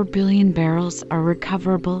about 4 billion barrels are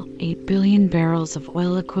recoverable, 8 billion barrels of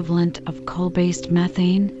oil equivalent of coal-based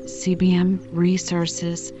methane, CBM,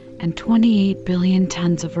 resources, and 28 billion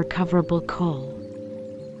tons of recoverable coal.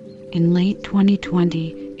 In late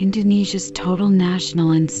 2020, Indonesia's total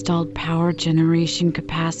national installed power generation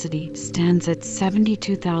capacity stands at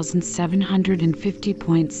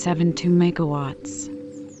 72,750.72 megawatts.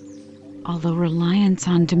 Although reliance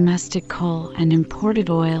on domestic coal and imported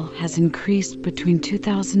oil has increased between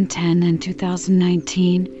 2010 and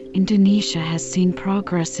 2019, Indonesia has seen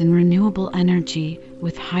progress in renewable energy,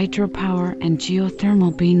 with hydropower and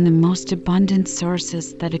geothermal being the most abundant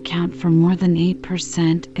sources that account for more than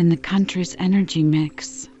 8% in the country's energy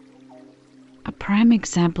mix. A prime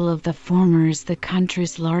example of the former is the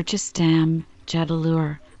country's largest dam,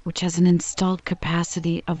 Jatiluhur, which has an installed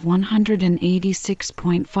capacity of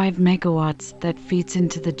 186.5 megawatts that feeds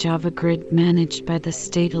into the Java grid managed by the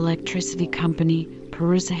state electricity company,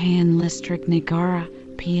 Perusahaan Listrik Negara,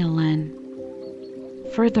 PLN.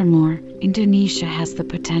 Furthermore, Indonesia has the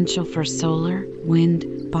potential for solar, wind,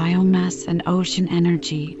 biomass, and ocean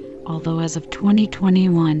energy, although as of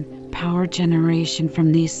 2021, power generation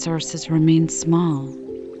from these sources remains small.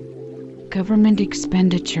 Government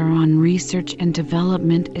expenditure on research and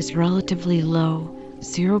development is relatively low,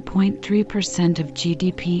 0.3% of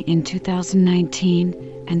GDP in 2019,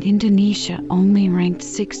 and Indonesia only ranked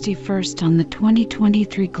 61st on the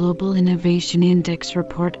 2023 Global Innovation Index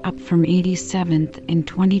report, up from 87th in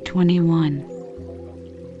 2021.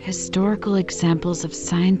 Historical examples of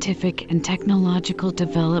scientific and technological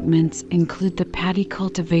developments include the paddy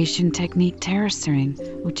cultivation technique terracing,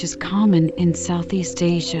 which is common in Southeast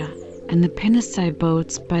Asia, and the Pinasai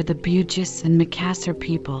boats by the Bugis and Makassar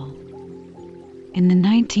people. In the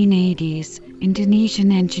 1980s,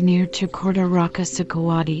 Indonesian engineer Tjokorda Raka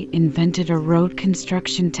Sukawati invented a road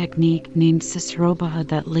construction technique named sisrobaha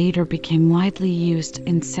that later became widely used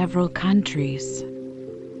in several countries.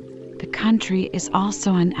 The country is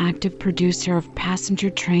also an active producer of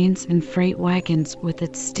passenger trains and freight wagons with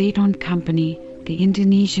its state-owned company, the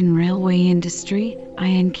Indonesian Railway Industry,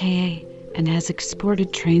 INKA, and has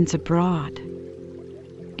exported trains abroad.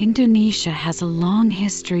 Indonesia has a long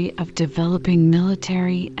history of developing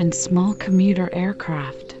military and small commuter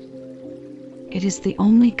aircraft. It is the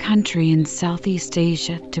only country in Southeast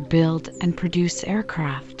Asia to build and produce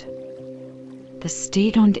aircraft. The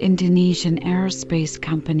state-owned Indonesian Aerospace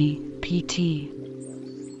Company, PT.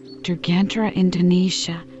 Dirgantara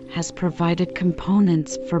Indonesia, has provided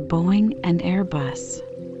components for Boeing and Airbus.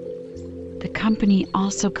 The company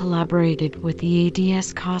also collaborated with the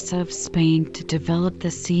ADS CASA of Spain to develop the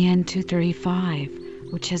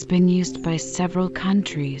CN-235, which has been used by several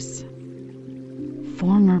countries.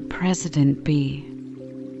 Former President B.J.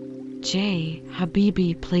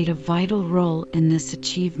 Habibie played a vital role in this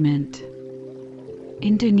achievement.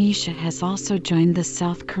 Indonesia has also joined the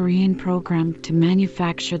South Korean program to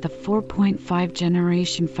manufacture the 4.5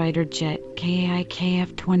 generation fighter jet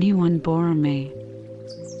KIKF-21 Boramae.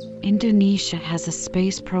 Indonesia has a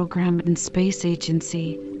space program and space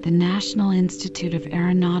agency, the National Institute of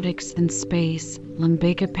Aeronautics and Space,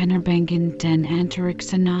 Lembaga Penerbangan dan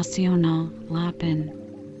Antariksa Nasional, LAPAN.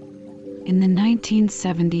 In the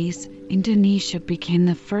 1970s, Indonesia became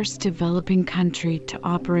the first developing country to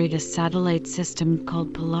operate a satellite system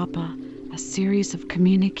called Palapa, a series of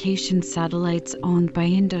communication satellites owned by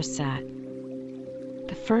Indosat.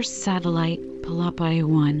 The first satellite, Palapa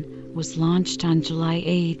A1, was launched on July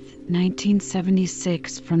 8,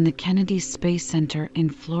 1976 from the Kennedy Space Center in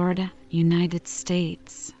Florida, United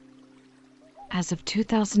States. As of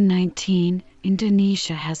 2019,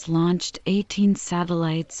 Indonesia has launched 18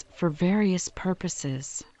 satellites for various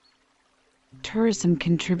purposes. Tourism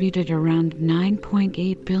contributed around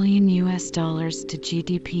 $9.8 billion to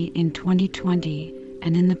GDP in 2020,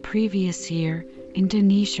 and in the previous year,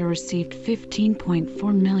 Indonesia received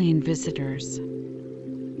 15.4 million visitors.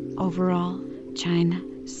 Overall, China,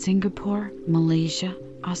 Singapore, Malaysia,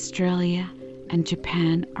 Australia, and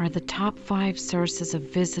Japan are the top 5 sources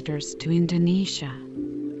of visitors to Indonesia.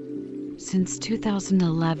 Since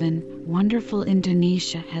 2011, Wonderful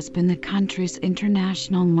Indonesia has been the country's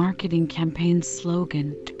international marketing campaign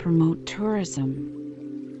slogan to promote tourism.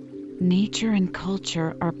 Nature and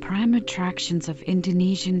culture are prime attractions of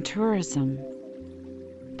Indonesian tourism.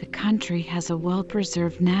 The country has a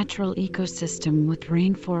well-preserved natural ecosystem with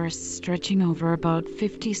rainforests stretching over about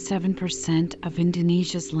 57% of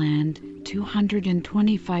Indonesia's land,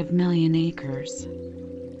 225 million acres.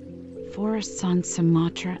 Forests on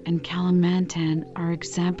Sumatra and Kalimantan are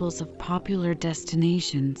examples of popular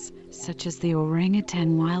destinations, such as the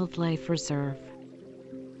Orangutan Wildlife Reserve.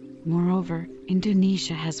 Moreover,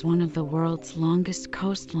 Indonesia has one of the world's longest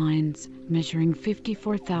coastlines, measuring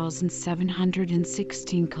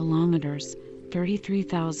 54,716 kilometers,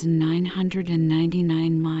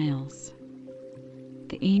 33,999 miles.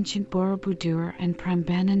 The ancient Borobudur and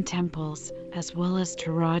Prambanan temples, as well as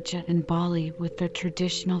Toraja and Bali with their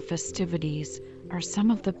traditional festivities, are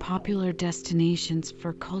some of the popular destinations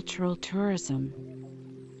for cultural tourism.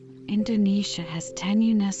 Indonesia has 10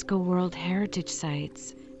 UNESCO World Heritage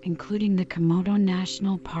Sites, including the Komodo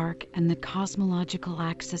National Park and the cosmological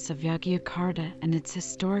axis of Yogyakarta and its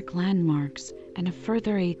historic landmarks, and a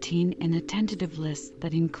further 18 in a tentative list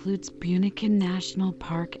that includes Bunikan National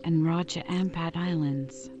Park and Raja Ampat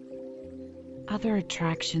Islands. Other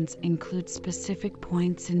attractions include specific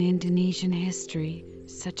points in Indonesian history,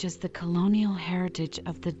 such as the colonial heritage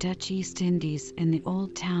of the Dutch East Indies in the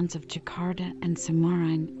old towns of Jakarta and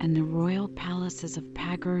Semarang, and the royal palaces of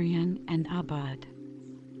Pagurian and Ubud.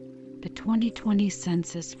 The 2020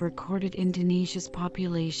 census recorded Indonesia's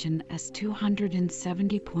population as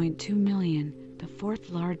 270.2 million, the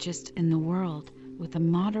 4th largest in the world, with a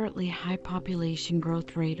moderately high population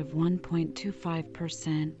growth rate of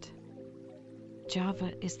 1.25%.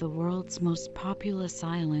 Java is the world's most populous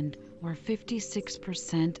island, where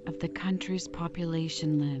 56% of the country's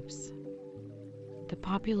population lives. The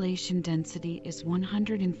population density is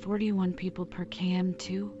 141 people per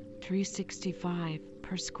km2, 365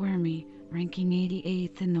 per square mi, ranking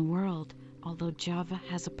 88th in the world, although Java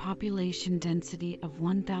has a population density of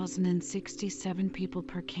 1,067 people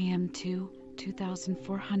per km2,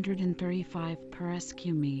 2,435 per sq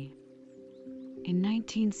mi. In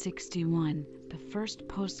 1961, the first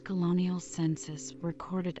post-colonial census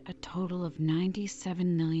recorded a total of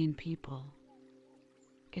 97 million people.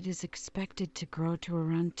 It is expected to grow to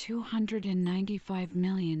around 295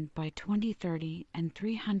 million by 2030 and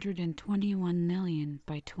 321 million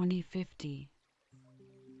by 2050.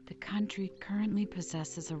 The country currently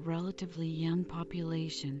possesses a relatively young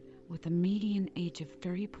population with a median age of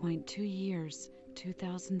 30.2 years,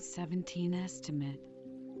 2017 estimate.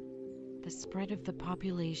 The spread of the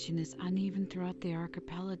population is uneven throughout the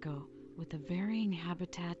archipelago, with varying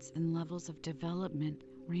habitats and levels of development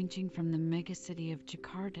ranging from the megacity of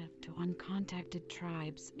Jakarta to uncontacted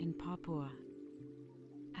tribes in Papua.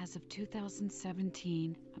 As of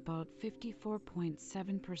 2017, about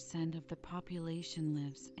 54.7% of the population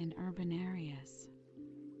lives in urban areas.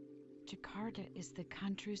 Jakarta is the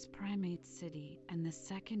country's primate city and the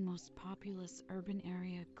second most populous urban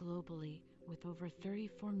area globally, with over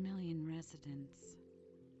 34 million residents.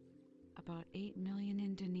 About 8 million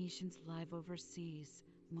Indonesians live overseas,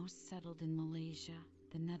 most settled in Malaysia,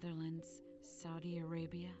 the Netherlands, Saudi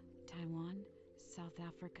Arabia, Taiwan, South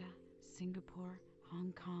Africa, Singapore,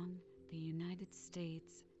 Hong Kong, the United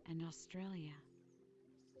States, and Australia.